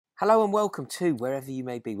Hello and welcome to Wherever You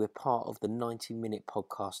May Be. We're part of the 90-Minute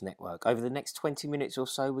Podcast Network. Over the next 20 minutes or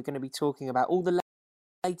so, we're going to be talking about all the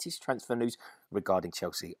latest transfer news regarding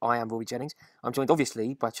Chelsea. I am Rory Jennings. I'm joined,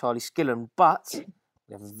 obviously, by Charlie Skillen, but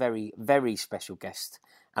we have a very, very special guest,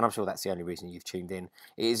 and I'm sure that's the only reason you've tuned in.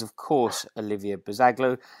 It is, of course, Olivia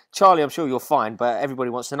Bazaglo. Charlie, I'm sure you're fine, but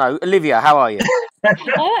everybody wants to know. Olivia, how are you?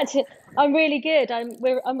 I'm really good.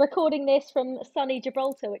 I'm recording this from sunny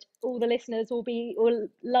Gibraltar, which all the listeners will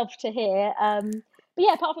love to hear. But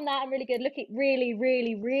yeah, apart from that, I'm really good.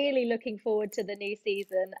 Really looking forward to the new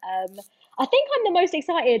season. I think I'm the most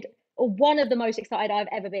excited, or one of the most excited I've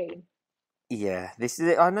ever been. Yeah, this is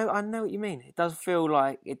it. I know what you mean. It does feel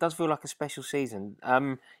like a special season.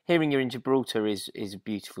 Hearing you're in Gibraltar is a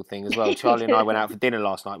beautiful thing as well. Charlie and I went out for dinner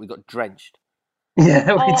last night. We got drenched.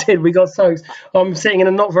 Yeah, we Oh, did. We got soaked. I'm sitting in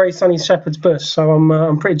a not very sunny Shepherd's Bush, so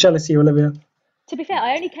I'm pretty jealous of you, Olivia. to be fair,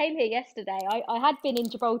 I only came here yesterday. I had been in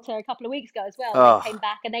Gibraltar a couple of weeks ago as well, and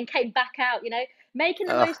then Oh, came back, out. Making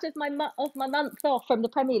the oh, most of my month off from the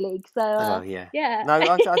Premier League. So oh yeah. yeah. No,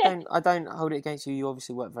 I don't hold it against you. You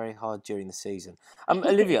obviously work very hard during the season.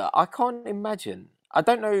 Olivia, I can't imagine. I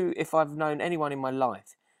don't know if I've known anyone in my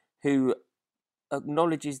life who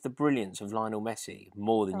acknowledges the brilliance of Lionel Messi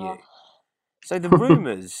more than you. Oh, So the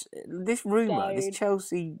rumours, this don't.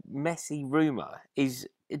 Chelsea Messi rumour is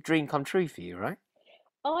a dream come true for you, right?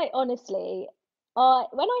 I honestly,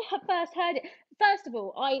 when I had first heard it, first of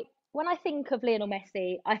all, when I think of Lionel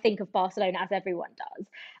Messi, I think of Barcelona as everyone does.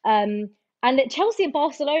 Um, and that Chelsea and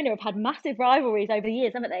Barcelona have had massive rivalries over the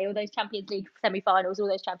years, haven't they? All those Champions League semi-finals, all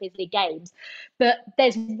those Champions League games. But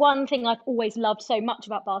there's one thing I've always loved so much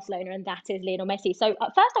about Barcelona, and that is Lionel Messi. So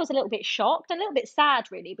at first I was a little bit shocked and a little bit sad,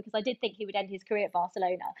 really, because I did think he would end his career at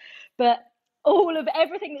Barcelona. But all of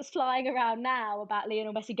everything that's flying around now about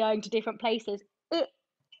Lionel Messi going to different places, it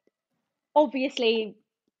obviously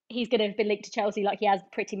he's going to have been linked to Chelsea like he has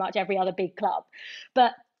pretty much every other big club.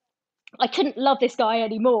 But I couldn't love this guy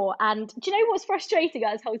anymore. And do you know what's frustrating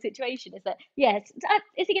about this whole situation is that, yes,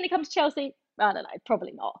 is he going to come to Chelsea? I don't know,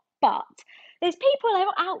 probably not. But there's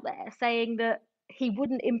people out there saying that he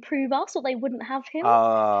wouldn't improve us or they wouldn't have him.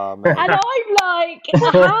 Oh, And mate. I'm like,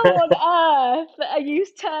 how on earth are you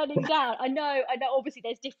turning down? I know obviously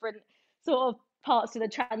there's different sort of parts to the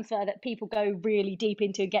transfer that people go really deep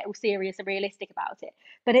into and get all serious and realistic about it.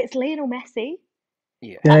 But it's Lionel Messi.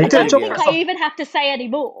 Yeah, Yeah, I he'd do a don't job think for Olivia. us I off. even have to say any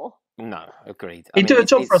more. No, agreed. I He'd mean, do a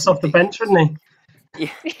job for it's us off the bench, ridiculous. wouldn't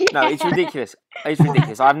Yeah, no, it's Yeah. ridiculous. It's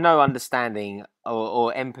ridiculous. I have no understanding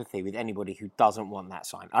or empathy with anybody who doesn't want that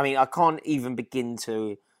sign. I mean, I can't even begin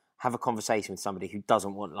to have a conversation with somebody who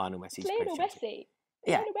doesn't want Lionel Messi It's to go to Lionel Chelsea. Messi. It's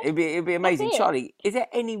Yeah, Lionel Messi. it'd be That's amazing. it. Charlie, is there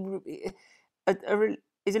any?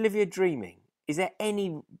 Is Olivia dreaming? Is there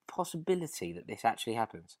any possibility that this actually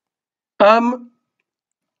happens? he?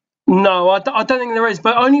 No, I don't think there is,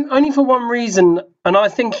 but only for one reason. And I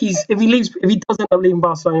think if he does end up leaving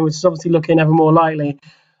Barcelona, which is obviously looking ever more likely.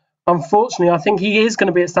 Unfortunately, I think he is going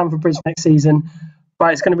to be at Stamford Bridge next season,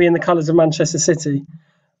 but it's going to be in the colours of Manchester City.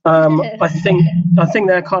 I think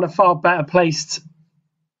they're kind of far better placed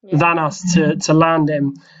Yeah. than us to land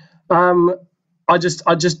him. I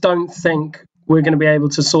just don't think we're going to be able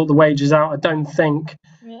to sort the wages out. I don't think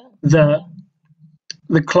Yeah. that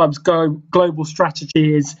the club's global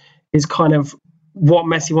strategy is kind of what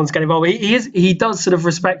Messi wants to get involved. He does sort of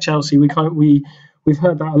respect Chelsea. We've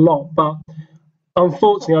heard that a lot, but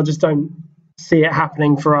unfortunately, I just don't see it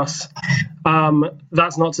happening for us.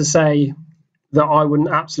 That's not to say that I wouldn't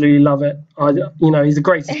absolutely love it. He's the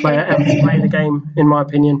greatest player ever to play the game, in my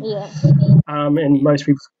opinion. Yeah. In most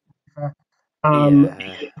people's.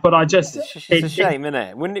 Yeah, But I just it's a shame, isn't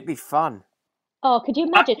it? Wouldn't it be fun? Oh, could you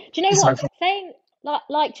imagine? Do you know it's so what? fun. Saying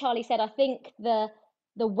like Charlie said, I think the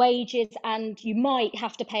wages and you might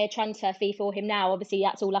have to pay a transfer fee for him now. Obviously,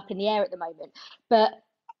 that's all up in the air at the moment. But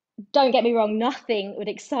don't get me wrong, nothing would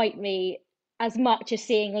excite me as much as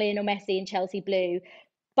seeing Lionel Messi in Chelsea blue.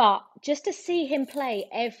 But just to see him play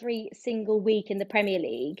every single week in the Premier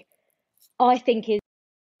League, I think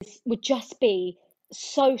would just be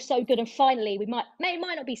so good. And finally,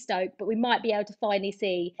 might not be stoked, but we might be able to finally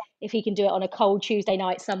see if he can do it on a cold Tuesday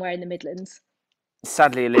night somewhere in the Midlands.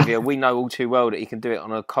 Sadly, Olivia, we know all too well that he can do it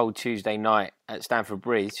on a cold Tuesday night at Stamford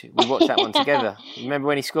Bridge. We watched that one together. Remember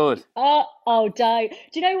when he scored? Don't. Do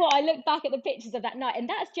you know what? I look back at the pictures of that night, and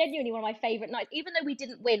that's genuinely one of my favourite nights. Even though we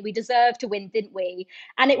didn't win, we deserved to win, didn't we?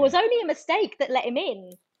 And it was only a mistake that let him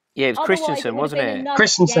in. Yeah, it was Otherwise, it Christensen, would have wasn't been it? another. Yeah,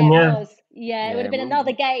 Christensen, it yeah. was. Yeah, it would Yeah, have been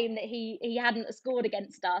another game that he hadn't scored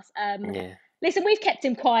against us. yeah. Listen, we've kept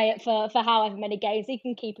him quiet for however many games. He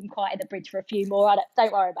can keep him quiet at the bridge for a few more.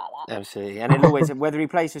 Don't worry about that. Absolutely. And he'll always, whether he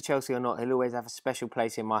plays for Chelsea or not, he'll always have a special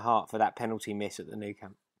place in my heart for that penalty miss at the Nou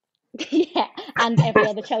Camp. Yeah, and every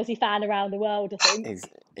other Chelsea fan around the world, I think.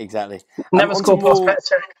 Exactly. Never score past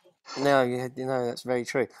Petr. No, that's very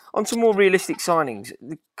true. On to more realistic signings.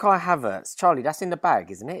 Kai Havertz, Charlie, that's in the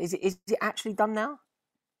bag, isn't it? Is it actually done now?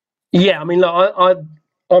 Yeah, I mean, look,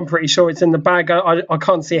 I'm pretty sure it's in the bag. I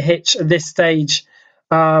can't see a hitch at this stage.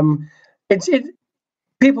 People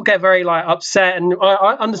get very upset and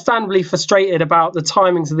I understandably frustrated about the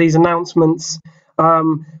timings of these announcements.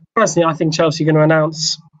 Personally, I think Chelsea are going to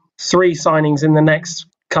announce 3 signings in the next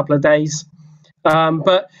couple of days.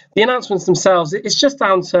 But the announcements themselves, it's just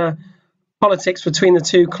down to politics between the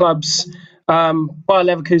two clubs. Bayer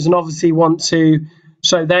Leverkusen obviously want to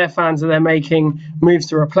show their fans that they're making moves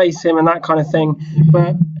to replace him and that kind of thing.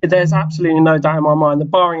 But there's absolutely no doubt in my mind that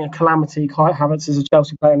barring a calamity, Kai Havertz is a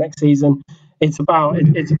Chelsea player next season. It's about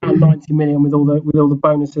 90 million with all the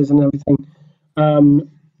bonuses and everything.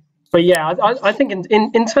 But yeah, I think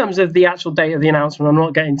in terms of the actual date of the announcement, I'm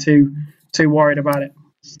not getting too worried about it.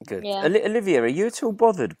 Good. Yeah. Olivia, are you at all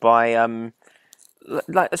bothered by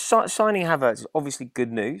signing Havertz? Obviously,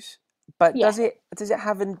 good news, but Yeah. does it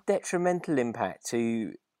have a detrimental impact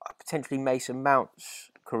to potentially Mason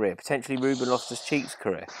Mount's career, potentially Ruben Loftus-Cheek's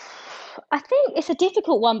career? I think it's a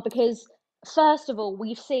difficult one because, first of all,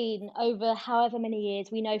 we've seen over however many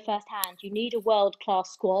years, we know firsthand, you need a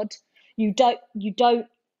world-class squad. You don't.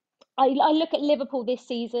 I look at Liverpool this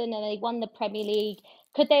season and they won the Premier League.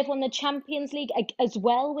 Could they have won the Champions League as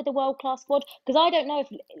well with a world-class squad? Because I don't know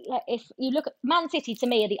if you look at Man City, to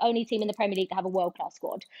me, are the only team in the Premier League that have a world-class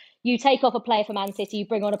squad. You take off a player for Man City, you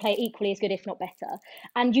bring on a player equally as good, if not better.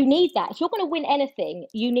 And you need that. If you're going to win anything,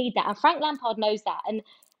 you need that. And Frank Lampard knows that. And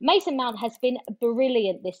Mason Mount has been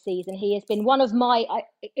brilliant this season. He has been one of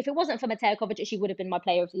if it wasn't for Mateo Kovacic, he would have been my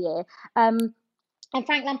player of the year. And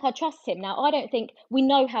Frank Lampard trusts him. Now, I don't think we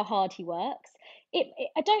know how hard he works.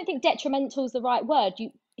 I don't think detrimental is the right word.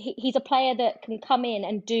 He's a player that can come in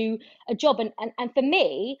and do a job. And for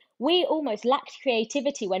me, we almost lacked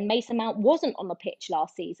creativity when Mason Mount wasn't on the pitch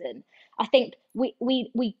last season. I think we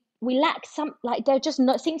lack there just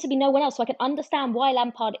seems to be no one else. So I can understand why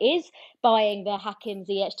Lampard is buying the Hakim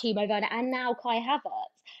Ziyech, Timo Werner, and now Kai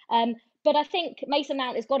Havertz. But I think Mason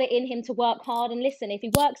Mount has got it in him to work hard. And listen, if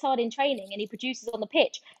he works hard in training and he produces on the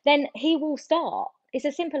pitch, then he will start. It's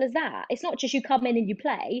as simple as that. It's not just you come in and you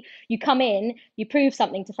play. You come in, you prove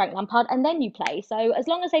something to Frank Lampard, and then you play. So as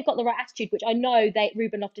long as they've got the right attitude, which I know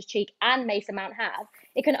Ruben Loftus-Cheek and Mason Mount have,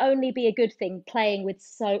 it can only be a good thing playing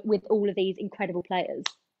with all of these incredible players.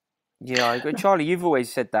 Yeah, I agree. Charlie, you've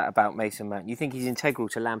always said that about Mason Mount. You think he's integral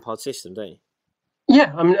to Lampard's system, don't you?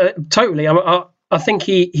 Yeah, I mean, totally. I think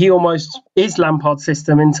he almost is Lampard's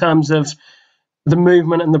system in terms of the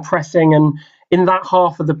movement and the pressing, and in that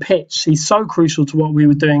half of the pitch, he's so crucial to what we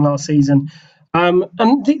were doing last season. And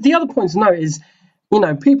the other point to note is,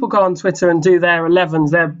 people go on Twitter and do their 11s,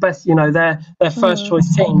 their best, their first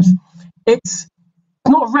choice teams. It's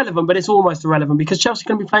not irrelevant, but it's almost irrelevant because Chelsea are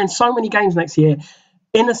going to be playing so many games next year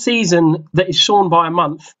in a season that is shorn by a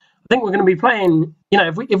month. I think we're going to be playing,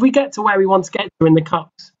 if we get to where we want to get to in the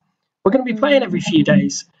cups, we're going to be playing every few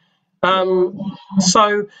days.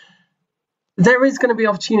 So there is going to be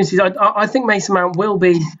opportunities. I think Mason Mount will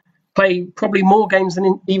play probably more games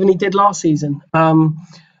than even he did last season.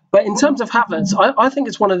 But in terms of Havertz, I think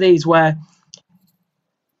it's one of these where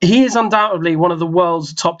he is undoubtedly one of the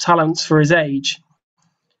world's top talents for his age.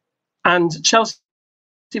 And Chelsea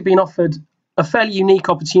have been offered a fairly unique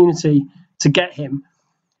opportunity to get him.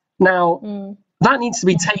 Now, that needs to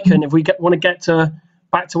be taken if we want to get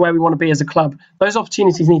back to where we want to be as a club. Those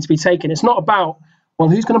opportunities need to be taken. It's not about, well,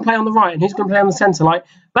 who's going to play on the right and who's going to play on the centre.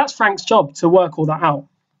 That's Frank's job to work all that out.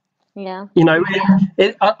 Yeah.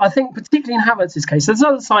 I think particularly in Havertz's case, there's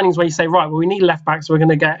other signings where you say, right, well, we need left back, so we're going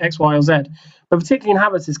to get X, Y, or Z. But particularly in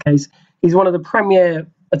Havertz's case, he's one of the premier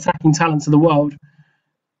attacking talents of the world.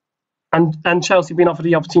 And Chelsea have been offered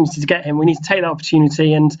the opportunity to get him. We need to take that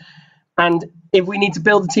opportunity. And if we need to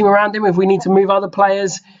build a team around him, if we need to move other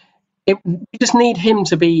players, we just need him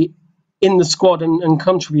to be in the squad and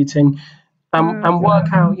contributing and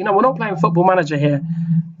work out. We're not playing Football Manager here.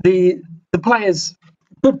 The players,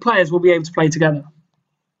 good players, will be able to play together.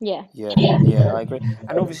 Yeah, I agree.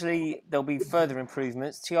 And obviously there'll be further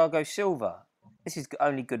improvements. Thiago Silva. This is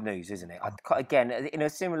only good news, isn't it? Again, in a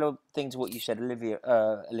similar thing to what you said,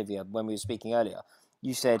 Olivia, when we were speaking earlier,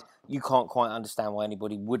 you said you can't quite understand why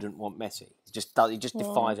anybody wouldn't want Messi. It just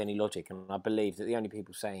defies any logic, and I believe that the only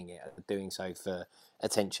people saying it are doing so for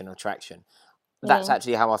attention or traction. That's Yeah.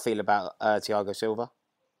 actually how I feel about Thiago Silva.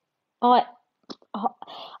 I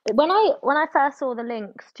when I first saw the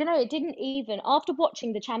links, do you know, it didn't even after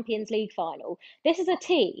watching the Champions League final, this is a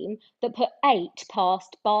team that put 8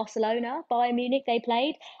 past Barcelona, Bayern Munich they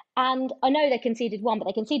played. And I know they conceded one, but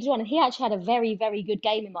they conceded one, and he actually had a very, very good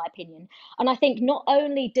game in my opinion. And I think not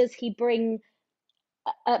only does he bring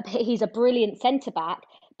he's a brilliant centre back,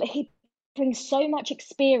 but he brings so much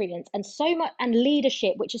experience and so much and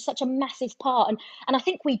leadership, which is such a massive part. And I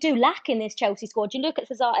think we do lack in this Chelsea squad. You look at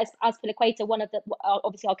Cesar Azpilicueta, one of the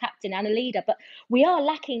obviously our captain and a leader, but we are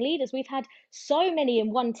lacking leaders. We've had so many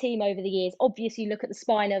in one team over the years. Obviously, you look at the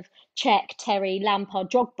spine of Cech, Terry, Lampard,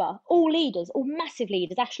 Drogba, all leaders, all massive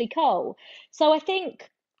leaders. Ashley Cole. So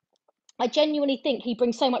I genuinely think he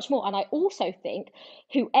brings so much more, and I also think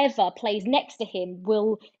whoever plays next to him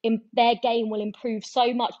their game will improve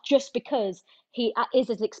so much just because he is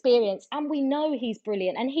his experience, and we know he's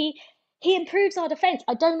brilliant, and he improves our defence.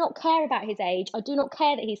 I do not care about his age. I do not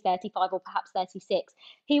care that he's 35 or perhaps 36.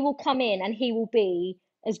 He will come in and he will be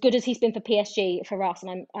as good as he's been for PSG for us,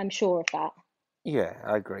 and I'm sure of that. Yeah,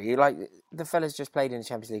 I agree. Like the fella's just played in the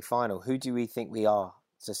Champions League final. Who do we think we are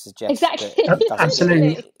to suggest Exactly. that he doesn't do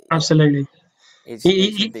it? Absolutely. It's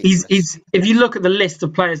ridiculous. He's if you look at the list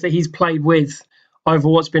of players that he's played with over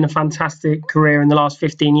what's been a fantastic career in the last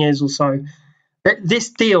 15 years or so, this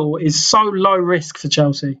deal is so low risk for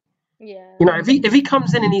Chelsea. Yeah. You know, if he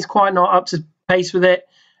comes in and he's quite not up to pace with it,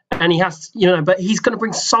 and he has, but he's going to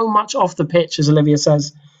bring so much off the pitch, as Olivia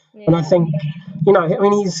says. Yeah. And I think,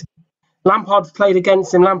 Lampard's played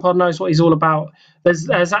against him. Lampard knows what he's all about.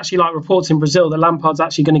 There's actually like reports in Brazil that Lampard's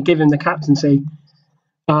actually going to give him the captaincy.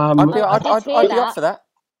 I'd be up for that.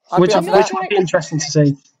 Which would be interesting to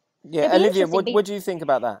see. Yeah, Olivia, what do you think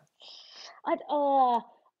about that?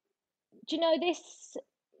 Do you know,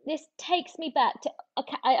 this takes me back to.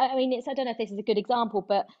 I mean, I don't know if this is a good example,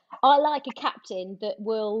 but I like a captain that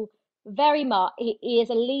will very much. He is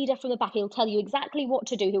a leader from the back. He'll tell you exactly what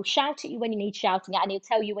to do. He'll shout at you when you need shouting at, and he'll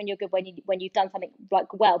tell you when you're good, when you've done something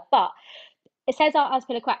well. But it says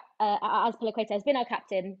Azpilicueta has been our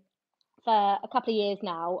captain for a couple of years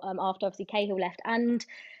now, after obviously Cahill left, and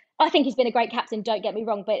I think he's been a great captain, don't get me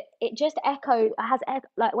wrong, but it just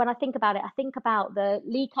like when I think about it, I think about the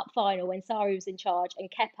League Cup final when Sarri was in charge and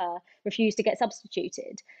Kepa refused to get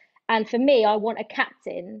substituted. And for me, I want a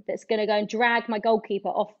captain that's going to go and drag my goalkeeper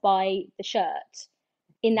off by the shirt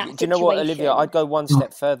in that situation. Do you know what, Olivia? I'd go one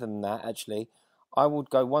step further than that, actually. I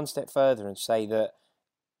would go one step further and say that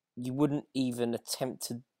you wouldn't even attempt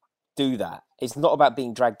to do that. It's not about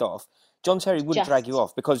being dragged off. John Terry wouldn't drag you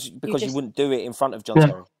off because you wouldn't do it in front of John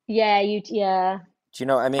Terry. Yeah, Do you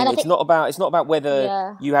know what I mean? It's not about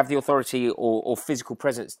whether you have the authority or physical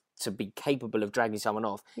presence to be capable of dragging someone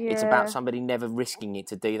off. Yeah. It's about somebody never risking it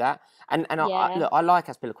to do that. And I like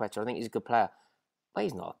Azpilicueta. I think he's a good player, but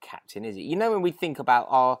he's not a captain, is he? You know, when we think about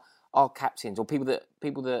our captains or people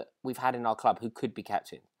that we've had in our club who could be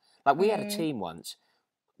captain, like we had a team once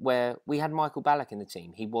where we had Michael Ballack in the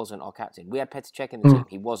team. He wasn't our captain. We had Petr Cech in the team.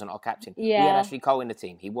 He wasn't our captain. Yeah. We had Ashley Cole in the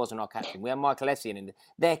team. He wasn't our captain. We had Michael Essien in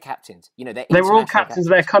their captains. You know, they were all captains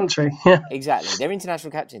of their country. Yeah. Exactly. They're international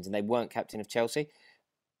captains and they weren't captain of Chelsea.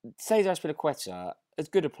 Cesar Azpilicueta, as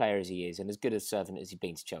good a player as he is and as good a servant as he's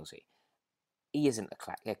been to Chelsea, he isn't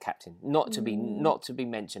a captain. Not to be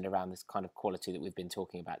mentioned around this kind of quality that we've been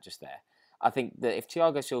talking about just there. I think that if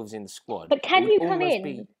Thiago Silva's in the squad... But can you come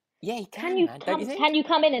in... Yeah, he can you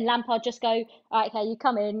come in and Lampard just go, all right, okay, you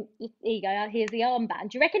come in, here you go, here's the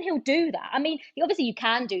armband. Do you reckon he'll do that? I mean, obviously you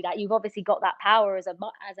can do that. You've obviously got that power as a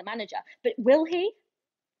manager. But will he?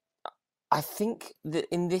 I think that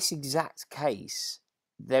in this exact case,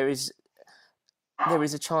 there is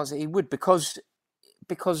a chance that he would because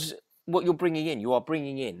what you're bringing in, you are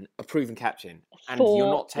bringing in a proven captain, and you're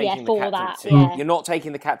not taking the captaincy. You're not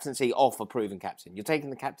taking the captaincy off a proven captain. You're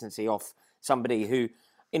taking the captaincy off somebody who,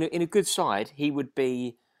 in a good side, he would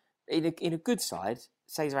be in a good side.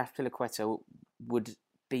 Cesar Azpilicueta would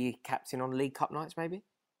be captain on League Cup nights, maybe.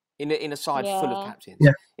 In a side full of captains,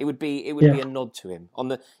 it would be a nod to him on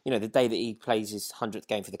the day that he plays his 100th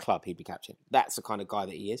game for the club. He'd be captain. That's the kind of guy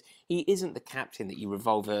that he is. He isn't the captain that you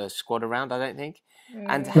revolve a squad around, I don't think.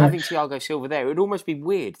 And having Thiago Silva there, it would almost be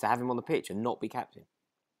weird to have him on the pitch and not be captain.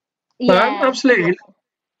 Yeah, absolutely.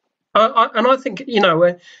 And I think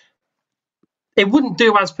it wouldn't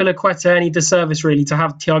do Azpilicueta any disservice really to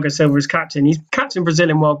have Thiago Silva as captain. He's captain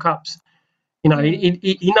Brazilian World Cups. He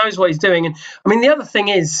knows what he's doing. And I mean, the other thing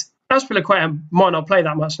is, Azpilicueta might not play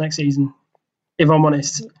that much next season, if I'm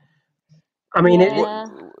honest. I mean, what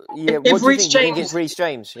do you think? You think it's Reece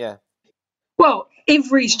James? Yeah. Well, if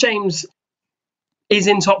Reece James is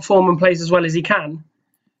in top form and plays as well as he can,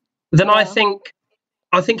 then Yeah.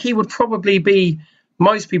 I think he would probably be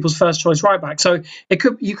most people's first choice right back. So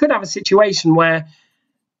you could have a situation where,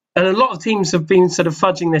 and a lot of teams have been sort of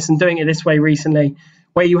fudging this and doing it this way recently,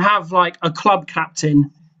 where you have like a club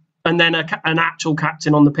captain and then an actual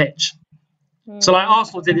captain on the pitch. So like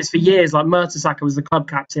Arsenal did this for years. Like Mertesacker was the club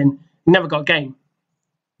captain, he never got a game.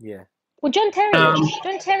 Yeah. Well, John Terry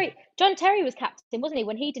was captain, wasn't he,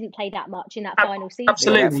 when he didn't play that much in that final season?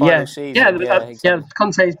 Absolutely, Yeah, that final season, exactly.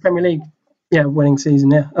 Conte's Premier League, winning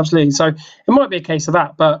season, absolutely. So it might be a case of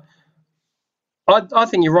that, but I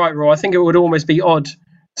think you're right, Roy. I think it would almost be odd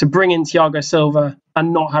to bring in Thiago Silva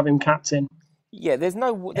and not have him captain. Yeah, there isn't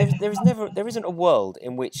a world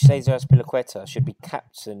in which Cesar Azpilicueta should be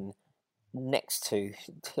captain next to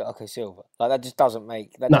Thiago Silva. Like that just doesn't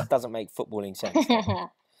make footballing sense.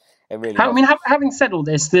 It really doesn't. I mean, having said all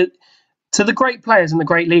this, that to the great players and the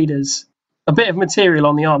great leaders, a bit of material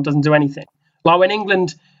on the arm doesn't do anything. Like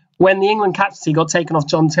when the England captaincy got taken off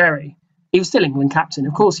John Terry, he was still England captain.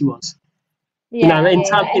 Of course he was. Yeah, in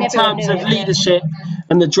terms of leadership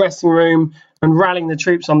and the dressing room and rallying the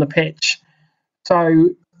troops on the pitch.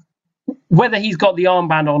 So whether he's got the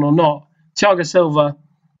armband on or not, Thiago Silva,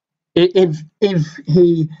 if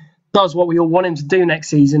he does what we all want him to do next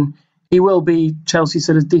season, he will be Chelsea's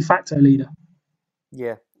sort of de facto leader.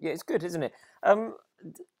 Yeah, it's good, isn't it? Am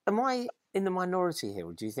I in the minority here,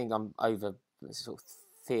 or do you think I'm over sort of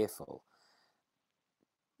fearful?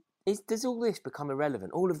 Does all this become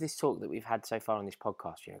irrelevant? All of this talk that we've had so far on this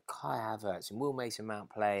podcast, Kai Havertz and will Mason Mount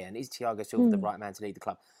play, and is Thiago Silva the right man to lead the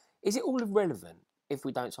club? Is it all irrelevant if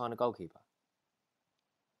we don't sign a goalkeeper?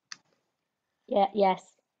 Yeah. Yes.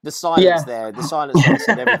 The silence there. The silence there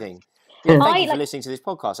said everything. Yeah, thank you for listening to this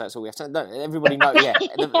podcast. That's all we have to know. Everybody knows. Yeah,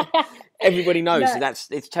 everybody knows. No.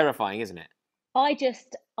 So it's terrifying, isn't it? I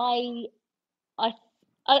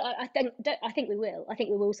think we will. I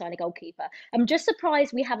think we will sign a goalkeeper. I'm just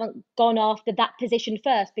surprised we haven't gone after that position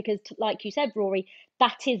first, because, like you said, Rory,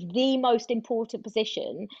 that is the most important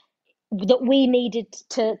position that we needed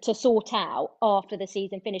to sort out after the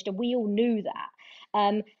season finished, and we all knew that.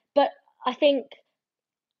 But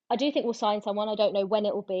I do think we'll sign someone. I don't know when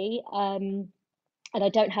it will be, and I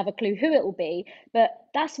don't have a clue who it will be. But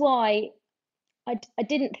that's why I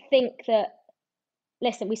didn't think that.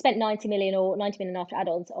 Listen, we spent 90 million after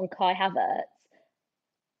add-ons on Kai Havertz.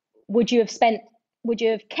 Would you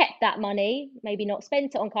have kept that money, maybe not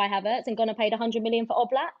spent it on Kai Havertz, and gone and paid 100 million for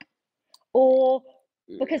Oblak? Or,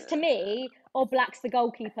 because to me, Oblak's the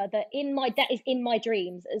goalkeeper that is in my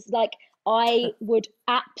dreams. It's like, I would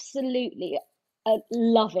absolutely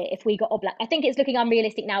love it if we got Oblak. I think it's looking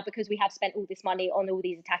unrealistic now because we have spent all this money on all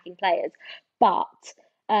these attacking players. But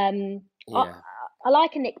I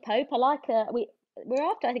like a Nick Pope. We're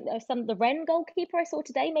after, I think, there was the Rennes goalkeeper I saw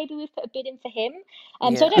today. Maybe we've put a bid in for him.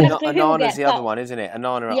 So I don't know who we'll get. Anana's the other one, isn't it?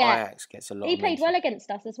 Anana at Ajax gets a lot. He played well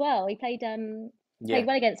against us as well. He played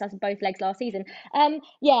well against us in both legs last season.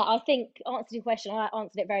 I think, answer your question, I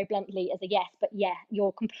answered it very bluntly as a yes. But yeah,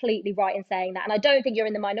 you're completely right in saying that. And I don't think you're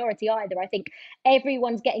in the minority either. I think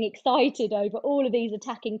everyone's getting excited over all of these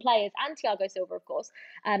attacking players, and Thiago Silva, of course,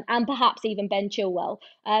 and perhaps even Ben Chilwell.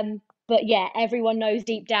 But yeah, everyone knows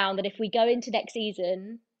deep down that if we go into next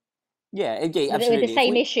season, with the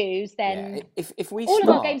same issues, then if we all of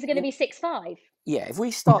our games are going to be 6-5. Yeah, if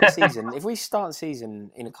we start the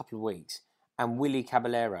season in a couple of weeks, and Willy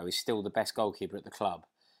Caballero is still the best goalkeeper at the club,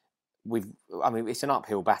 it's an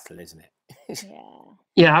uphill battle, isn't it?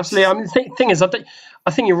 Yeah, absolutely. I mean, the thing is, I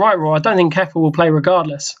think you're right, Roy. I don't think Kepa will play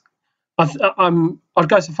regardless. I'd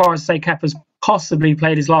go so far as to say Kepa's possibly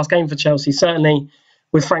played his last game for Chelsea, certainly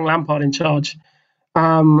with Frank Lampard in charge.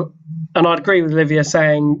 And I'd agree with Olivia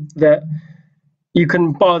saying that you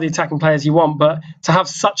can buy the attacking players you want, but to have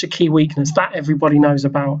such a key weakness that everybody knows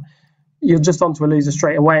about, you're just onto a loser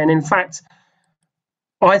straight away. And in fact,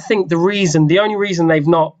 I think the only reason they've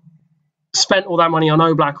not spent all that money on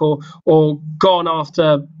Oblak or gone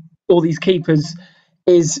after all these keepers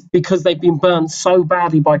is because they've been burnt so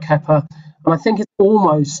badly by Kepa. And I think it's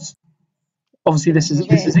almost, obviously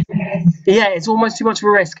it's almost too much of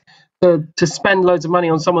a risk to spend loads of money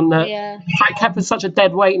on someone that, like, Kepa's such a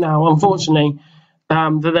dead weight now, unfortunately,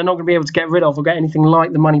 that they're not going to be able to get rid of or get anything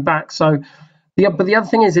like the money back. So, but the other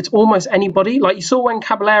thing is, it's almost anybody. Like you saw when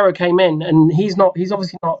Caballero came in, and he's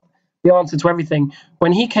obviously not the answer to everything.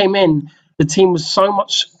 When he came in, the team was so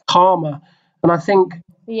much calmer, and I think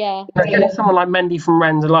getting someone like Mendy from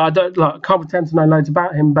Rennes, I can't pretend to know loads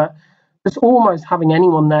about him, but just almost having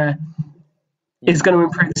anyone there is going to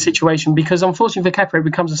improve the situation, because unfortunately for Kepa, it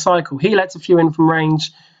becomes a cycle. He lets a few in from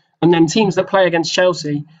range, and then teams that play against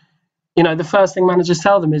Chelsea the first thing managers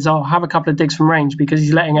tell them is, "Oh, have a couple of digs from range," because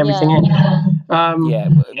he's letting everything in. Yeah,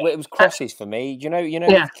 it was crosses for me. Yeah.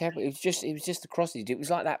 With Kepa, it was just the crosses. It was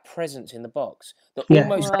like that presence in the box that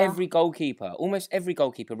almost every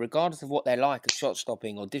goalkeeper, regardless of what they're like, at shot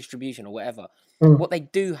stopping or distribution or whatever, what they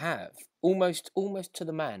do have, almost to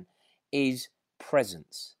the man, is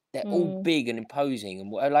presence. They're all big and imposing,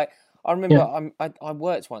 and like I remember, I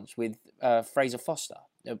worked once with Fraser Foster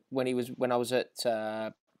when he was at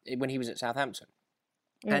Southampton,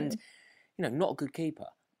 and not a good keeper.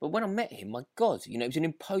 But when I met him, my God, he was an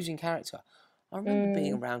imposing character. I remember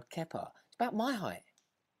being around Kepa. It's about my height.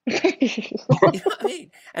 You know what I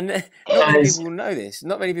mean? And not many people will know this.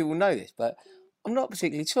 Not many people will know this, but I'm not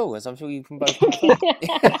particularly tall, as I'm sure you can both confirm.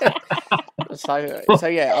 So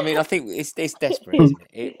yeah, I mean, I think it's desperate, isn't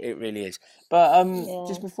it? It really is. But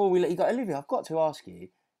just before we let you go, Olivia, I've got to ask you,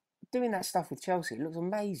 doing that stuff with Chelsea, it looks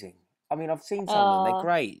amazing. I mean, I've seen some of them; they're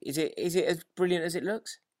great. Is it as brilliant as it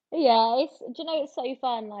looks? Yeah, it's so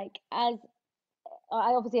fun. Like, as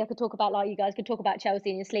I could talk about, like, you guys could talk about Chelsea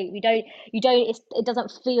in your sleep. It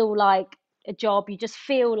doesn't feel like a job. You just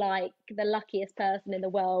feel like the luckiest person in the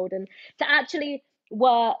world. And to actually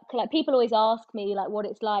work, like, people always ask me like what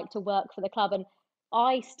it's like to work for the club, and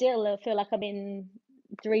I still feel like I'm in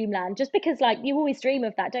dreamland, just because, like, you always dream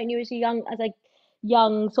of that, don't you, as a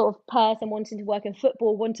young sort of person wanting to work in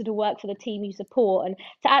football, wanting to work for the team you support, and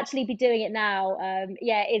to actually be doing it now,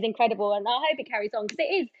 it is incredible, and I hope it carries on,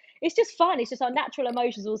 because it's just fun. It's just our natural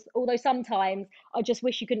emotions. Although sometimes I just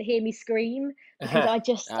wish you couldn't hear me scream, because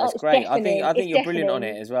it's great. I think you're brilliant on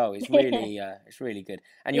it as well. It's really good.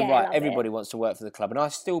 And you're right. Everybody wants to work for the club, and I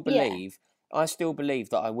still believe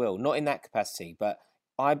that I will. Not in that capacity, but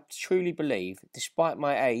I truly believe, despite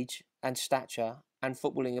my age and stature and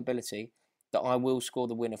footballing ability, that I will score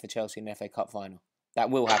the winner for Chelsea in the FA Cup final. That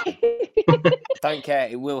will happen. Don't care,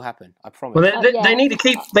 it will happen. I promise. Well, they need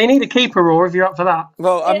a keeper, or if you're up for that.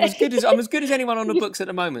 Well, I'm as good as anyone on the books at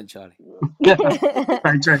the moment, Charlie.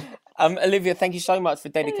 Very true. Olivia, thank you so much for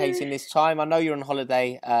dedicating this time. I know you're on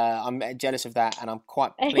holiday. I'm jealous of that, and I'm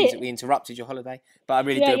quite pleased that we interrupted your holiday. But I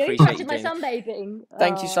really do appreciate you doing it. Sunbathing.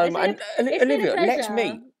 Thank you so much. Olivia, let's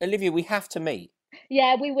meet. Olivia, we have to meet.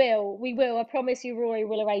 Yeah, we will. We will. I promise you, Rory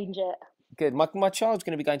will arrange it. Good. My child's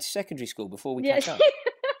going to be going to secondary school before we catch up.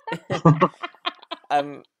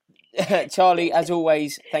 Charlie, as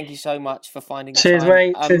always, thank you so much for finding the Cheers, time.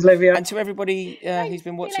 mate. Cheers, Olivia. And to everybody who's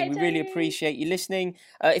been watching, we really appreciate you listening.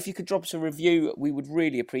 If you could drop us a review, we would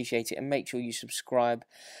really appreciate it, and make sure you subscribe.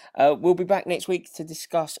 We'll be back next week to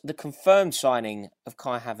discuss the confirmed signing of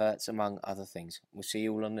Kai Havertz, among other things. We'll see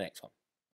you all on the next one.